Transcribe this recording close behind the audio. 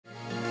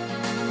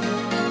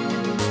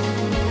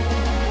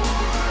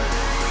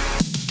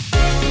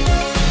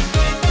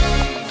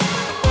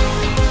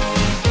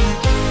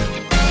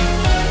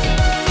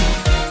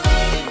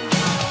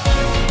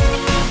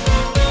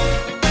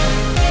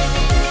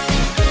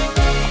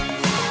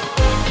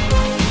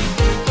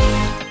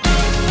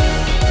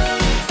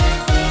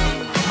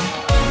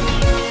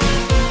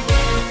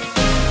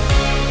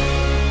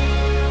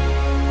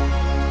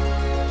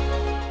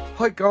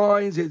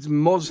guys, it's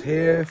Moz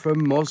here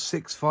from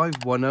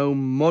Moz6510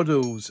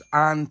 Models,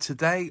 and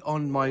today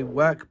on my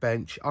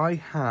workbench I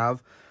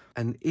have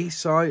an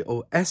ESCI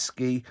or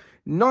ESCI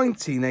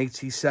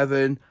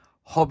 1987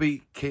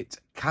 Hobby Kit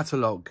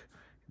Catalogue.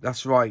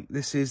 That's right,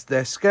 this is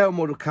their Scale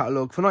Model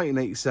Catalogue for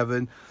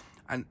 1987,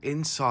 and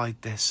inside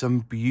there's some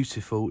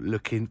beautiful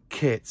looking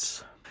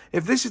kits.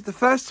 If this is the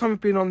first time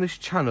I've been on this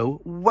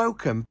channel,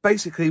 welcome.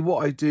 Basically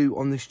what I do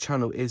on this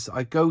channel is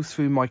I go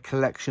through my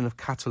collection of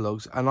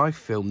catalogues and I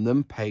film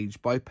them page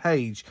by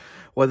page,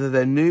 whether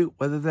they're new,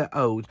 whether they're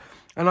old.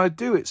 And I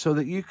do it so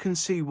that you can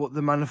see what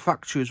the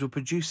manufacturers were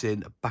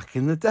producing back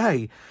in the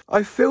day.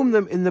 I film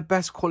them in the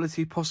best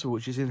quality possible,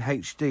 which is in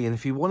HD. And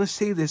if you want to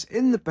see this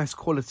in the best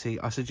quality,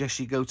 I suggest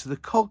you go to the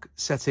cog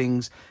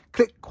settings,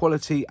 click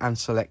quality and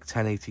select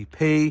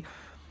 1080p.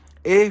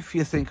 If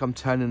you think I'm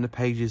turning the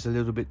pages a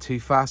little bit too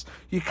fast,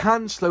 you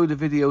can slow the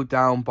video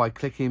down by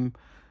clicking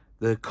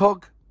the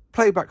cog,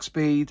 playback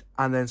speed,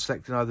 and then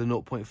selecting either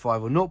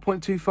 0.5 or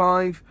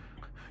 0.25.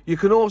 You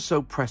can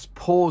also press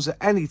pause at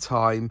any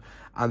time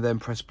and then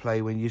press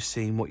play when you've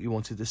seen what you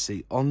wanted to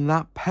see on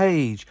that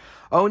page.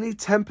 Only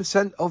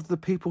 10% of the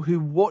people who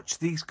watch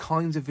these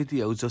kinds of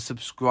videos are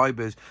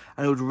subscribers,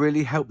 and it would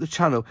really help the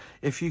channel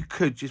if you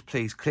could just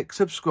please click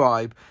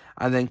subscribe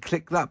and then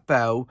click that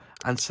bell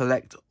and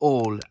select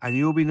all, and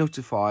you'll be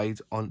notified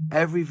on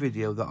every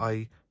video that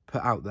I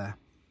put out there.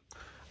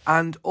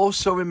 And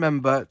also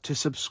remember to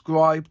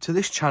subscribe to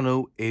this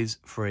channel is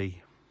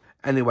free.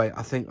 Anyway,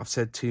 I think I've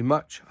said too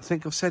much. I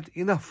think I've said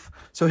enough.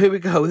 So here we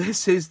go.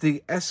 This is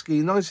the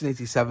ESCI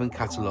 1987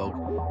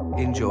 catalogue.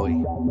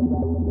 Enjoy.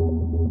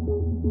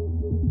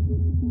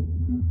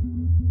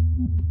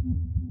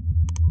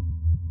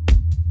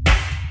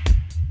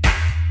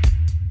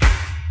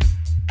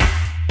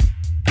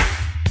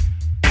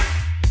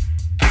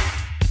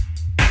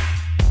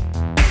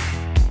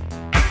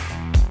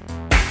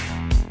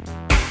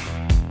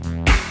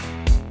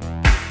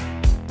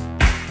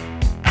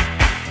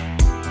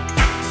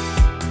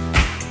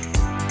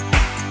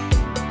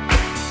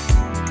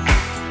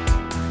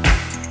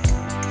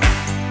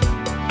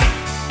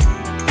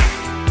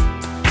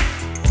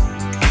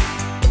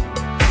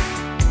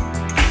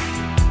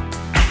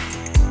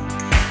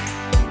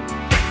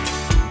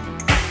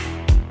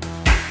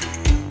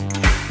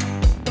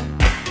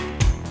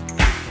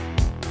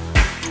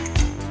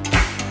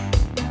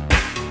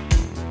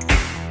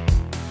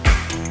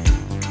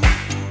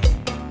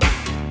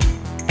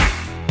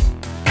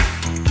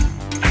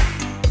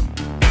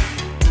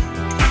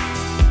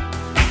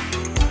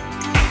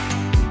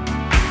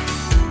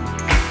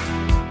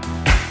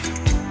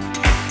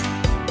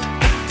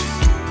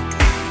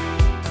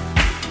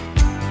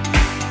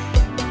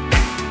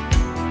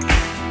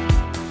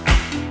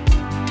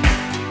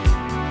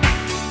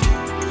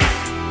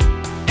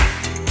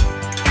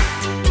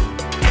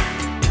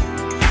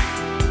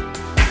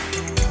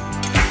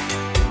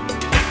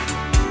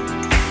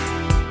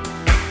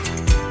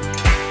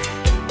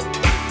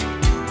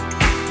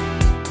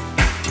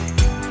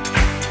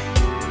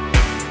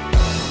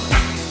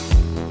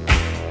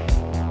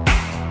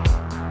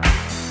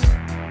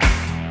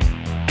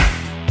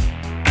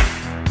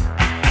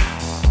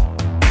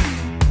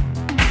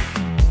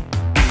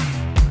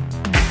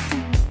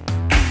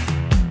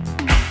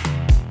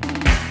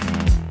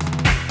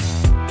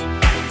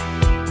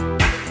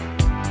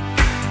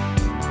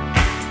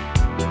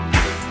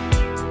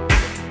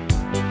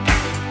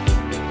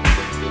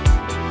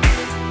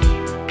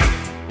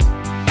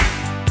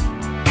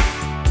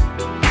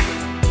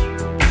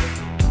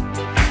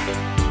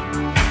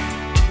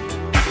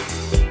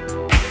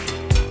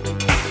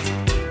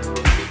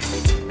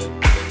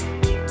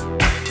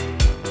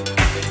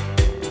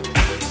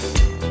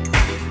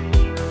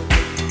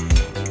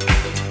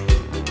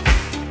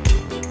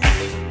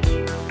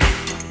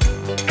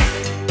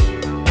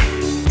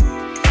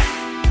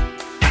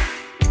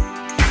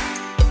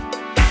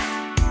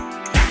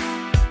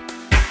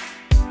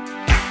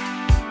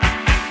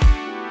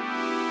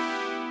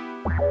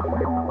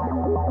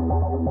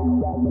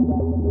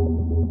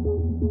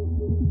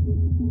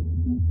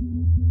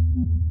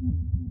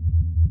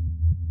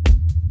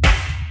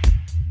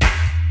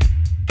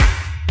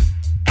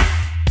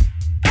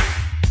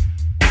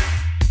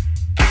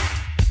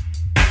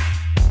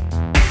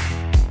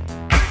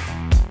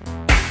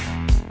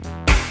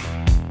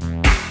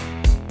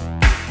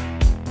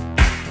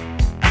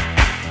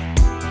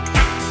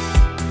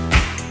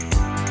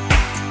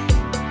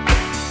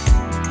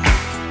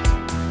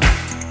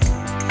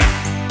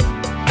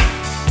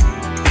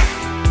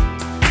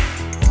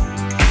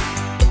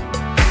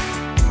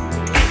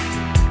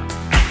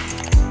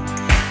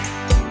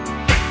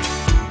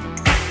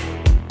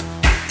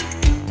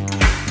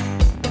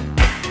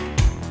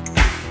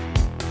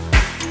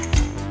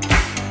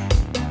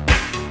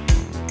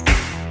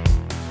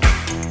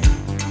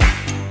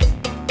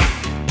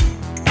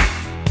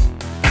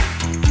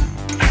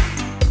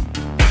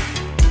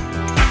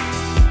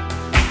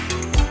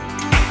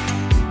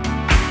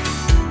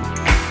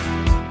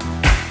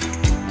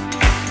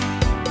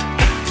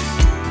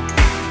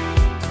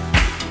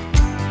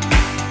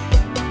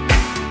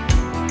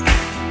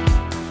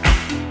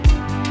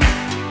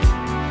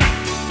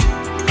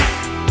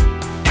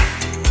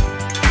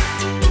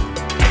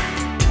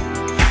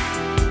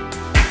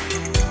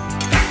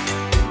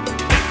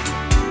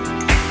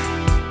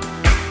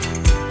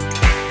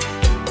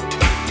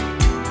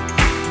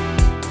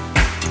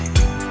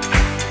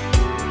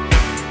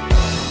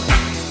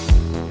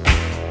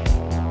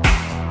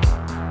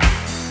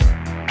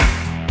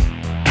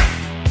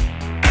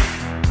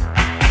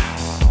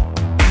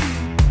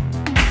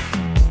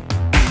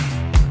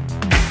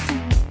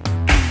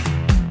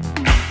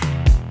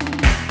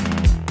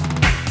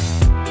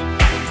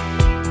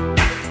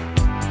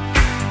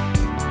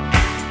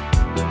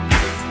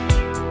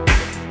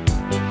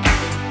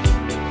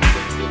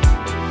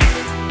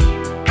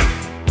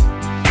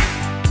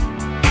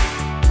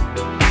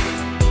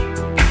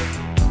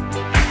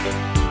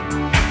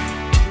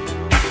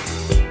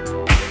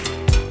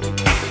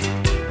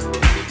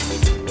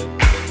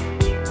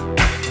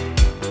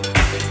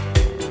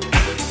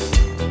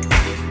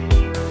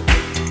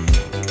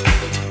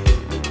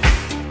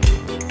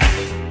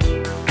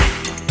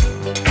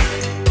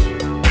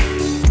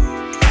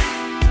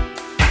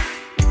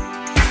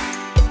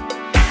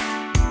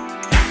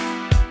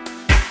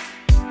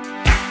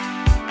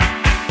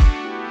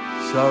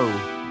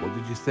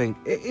 think?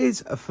 It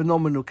is a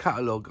phenomenal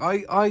catalogue.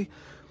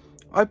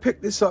 I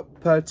picked this up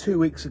 2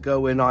 weeks ago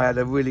when I had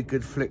a really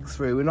good flick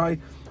through, and I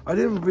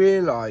didn't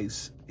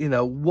realise, you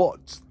know,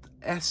 what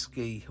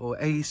ESCI or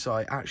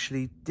ESCI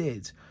actually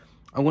did.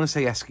 I want to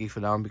say ESCI for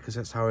now because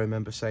that's how I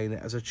remember saying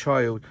it as a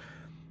child.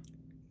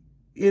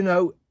 You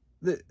know,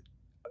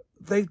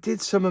 they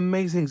did some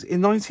amazing things.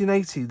 In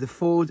 1980, the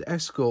Ford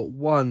Escort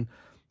won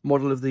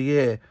Model of the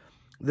Year.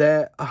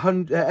 Their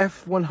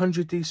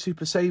F100D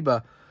Super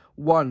Sabre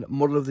won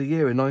Model of the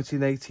Year in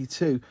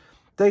 1982.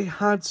 They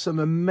had some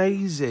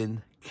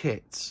amazing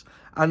kits.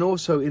 And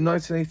also in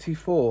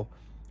 1984,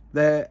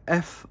 their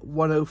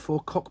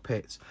F104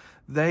 cockpits,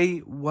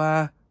 they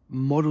were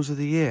Models of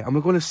the Year. And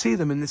we're going to see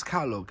them in this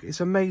catalogue.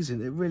 It's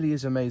amazing. It really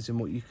is amazing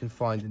what you can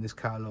find in this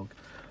catalogue.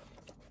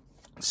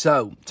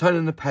 So,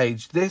 turning the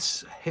page,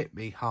 this hit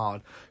me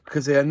hard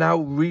because they are now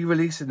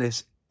re-releasing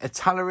this.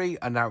 Italy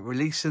are now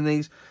releasing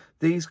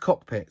these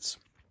cockpits.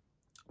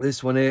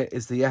 This one here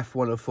is the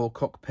F104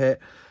 cockpit.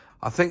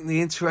 I think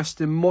the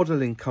Interesting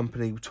Modelling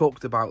Company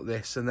talked about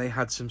this and they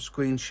had some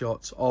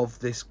screenshots of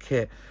this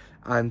kit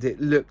and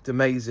it looked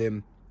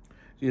amazing.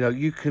 You know,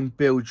 you can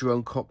build your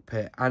own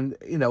cockpit and,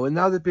 you know, and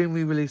now they're being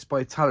re-released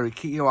by Italy.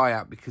 Keep your eye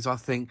out because I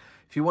think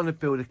if you want to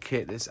build a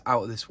kit that's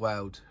out of this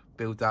world,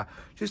 build that.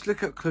 Just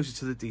look up closer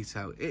to the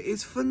detail. It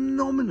is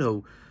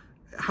phenomenal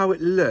how it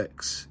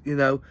looks. You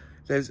know,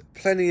 there's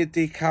plenty of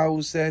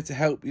decals there to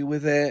help you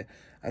with it.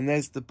 And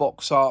there's the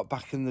box art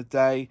back in the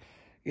day.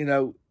 You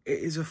know, it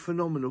is a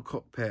phenomenal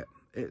cockpit.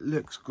 It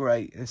looks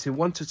great. It's in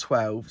 1 to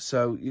 12,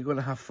 so you're going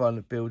to have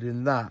fun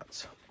building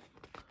that.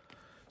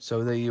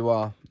 So there you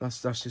are.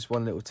 That's just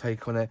one little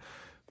take on it.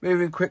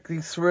 Moving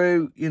quickly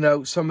through, you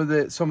know, some of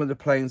the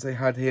planes they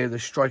had here: the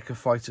Striker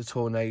Fighter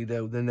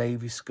Tornado, the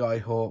Navy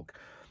Skyhawk,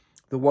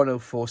 the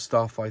 104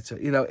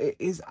 Starfighter. You know, it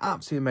is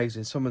absolutely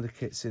amazing. Some of the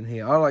kits in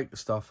here. I like the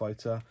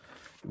Starfighter.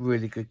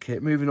 Really good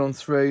kit. Moving on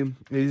through,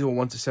 these are all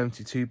 1 to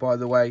 72, by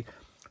the way.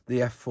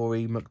 The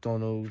F4E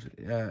McDonnell,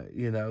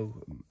 you know,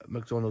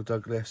 McDonnell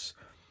Douglas,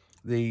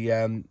 the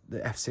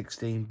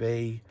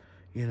F16B.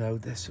 You know,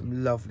 there's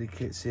some lovely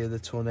kits here. The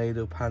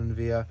Tornado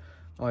Panvia,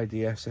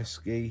 IDS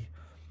ESCI.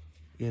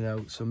 You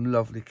know, some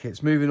lovely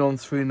kits. Moving on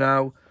through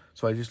now.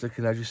 So just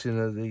looking at, just in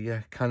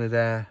the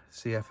Canadair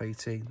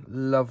CF18.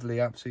 Lovely,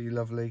 absolutely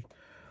lovely.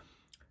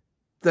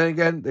 Then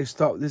again, they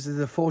start. This is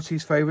the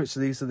 40s favourites. So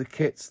these are the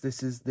kits.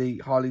 This is the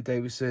Harley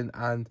Davidson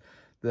and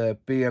the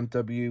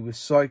BMW with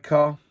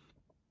sidecar.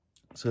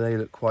 So they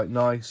look quite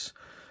nice.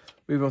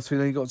 Moving on through,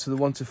 then you got to the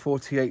 1 to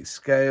 48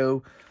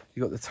 scale.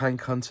 You got the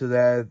Tank Hunter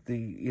there. The,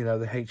 you know,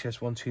 the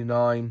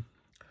HS129,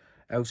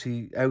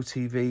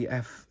 LTV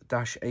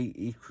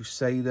F-8E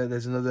Crusader.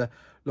 There's another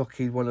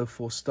Lockheed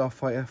 104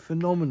 Starfighter.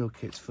 Phenomenal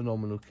kits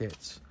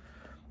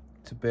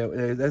to build.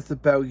 There's the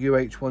Bell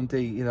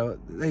UH-1D. You know,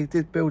 they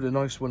did build a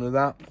nice one of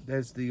that.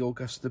 There's the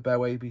Augusta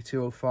Bell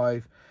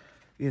AB-205.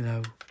 You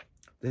know,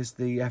 there's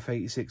the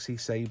F-86E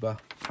Sabre.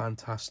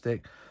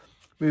 Fantastic.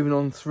 Moving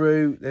on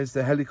through, there's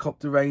the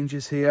helicopter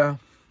ranges here.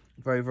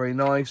 Very, very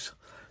nice.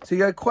 So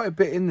you got quite a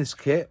bit in this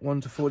kit,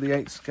 1 to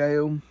 48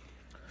 scale.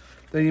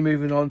 Then you're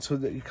moving on to,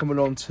 you're coming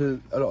on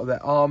to a lot of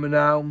their armour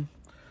now.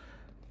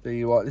 There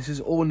you are. This is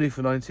all new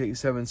for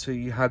 1987. So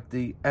you had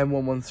the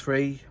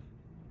M113,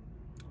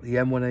 the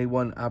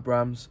M1A1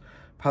 Abrams,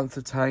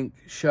 Panther tank,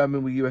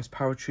 Sherman with US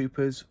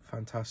paratroopers,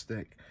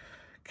 fantastic.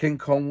 King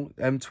Kong,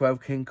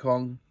 M12 King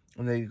Kong,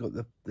 and then you've got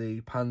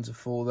the Panzer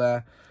IV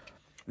there.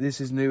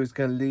 This is new. It's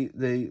going to lead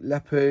the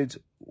Leopard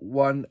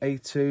 1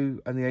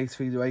 A2 and the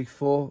A3 to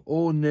A4,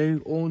 all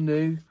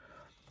new.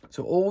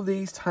 So all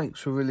these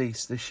tanks were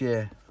released this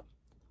year.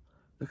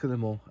 Look at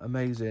them all,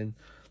 amazing.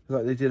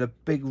 Like they did a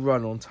big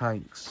run on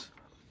tanks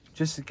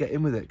just to get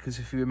in with it, because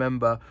if you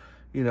remember,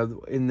 you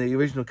know, in the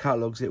original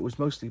catalogues it was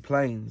mostly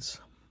planes.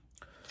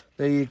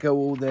 There you go,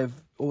 all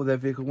their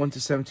vehicle 1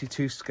 to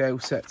 72 scale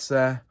sets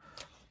there.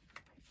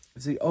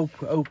 There's the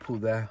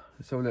Opel there.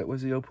 Let's have a look.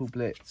 Where's the Opel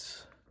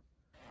Blitz?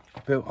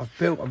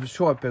 I'm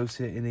sure I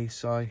built it in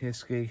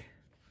ESCI.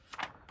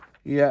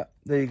 Yeah,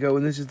 there you go.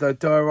 And this is the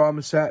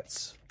diorama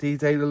sets.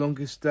 D-Day, the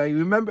longest day.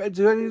 Remember?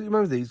 Do any of you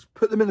remember these?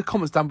 Put them in the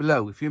comments down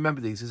below if you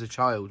remember these as a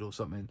child or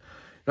something.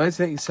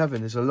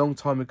 1987 is a long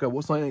time ago.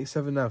 What's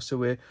 1987 now? So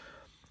we're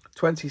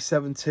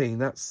 2017.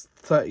 That's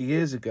 30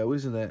 years ago,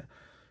 isn't it?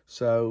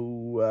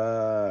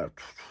 So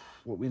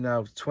what we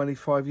now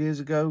 25 years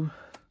ago?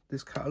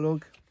 This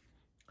catalogue?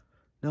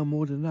 No,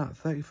 more than that.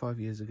 35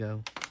 years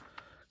ago.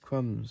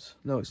 Crumbs.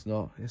 No, it's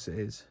not. Yes, it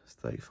is. It's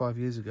 35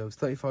 years ago. It's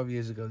 35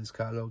 years ago, this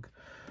catalogue.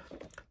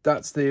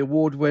 That's the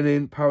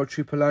award-winning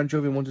Paratrooper Land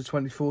Rover in 1 to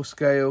 24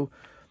 scale.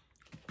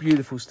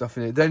 Beautiful stuff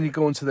in it. Then you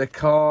go onto their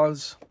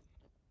cars.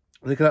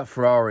 Look at that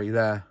Ferrari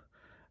there.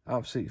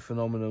 Absolutely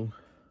phenomenal.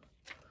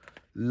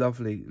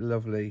 Lovely,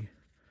 lovely.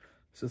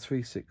 It's a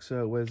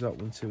 360. Where's that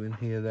one to in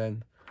here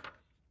then?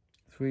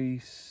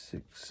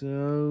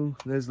 360.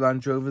 There's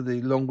Land Rover,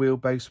 the long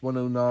wheelbase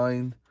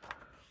 109.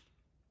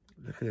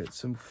 Look at it,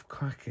 some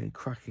cracking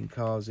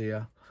cars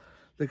here.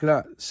 Look at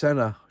that,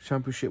 Senna,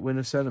 championship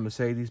winner Senna,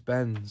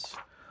 Mercedes-Benz.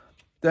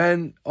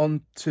 Then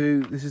on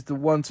to, this is the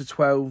 1 to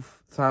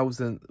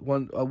 12,000,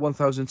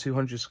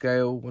 1,200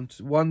 scale, 1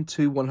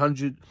 to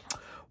 100,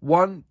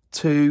 1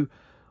 to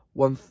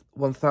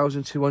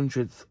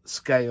 1,200th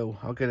scale.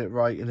 I'll get it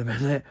right in a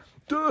minute.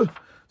 Duh.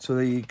 So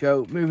there you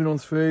go. Moving on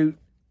through,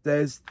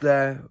 there's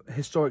their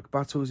historic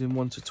battles in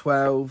 1 to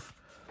 12.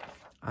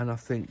 And I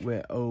think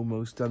we're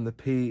almost done. The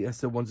P,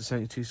 that's the 1 to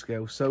 72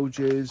 scale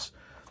soldiers.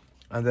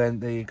 And then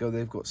there you go,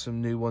 they've got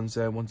some new ones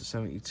there, 1 to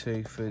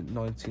 72 for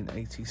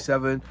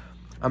 1987.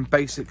 And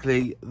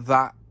basically,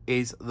 that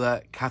is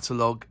the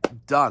catalogue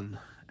done.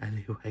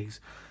 Anyways,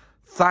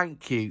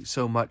 thank you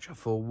so much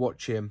for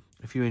watching.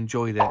 If you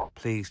enjoyed it,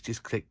 please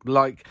just click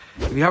like.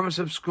 If you haven't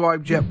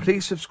subscribed yet,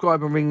 please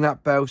subscribe and ring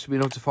that bell to be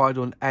notified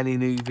on any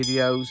new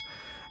videos.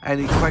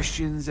 Any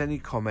questions, any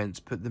comments,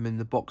 put them in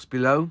the box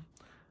below.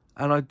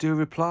 And I do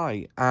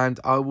reply. And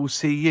I will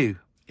see you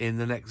in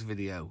the next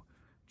video.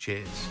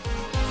 Cheers.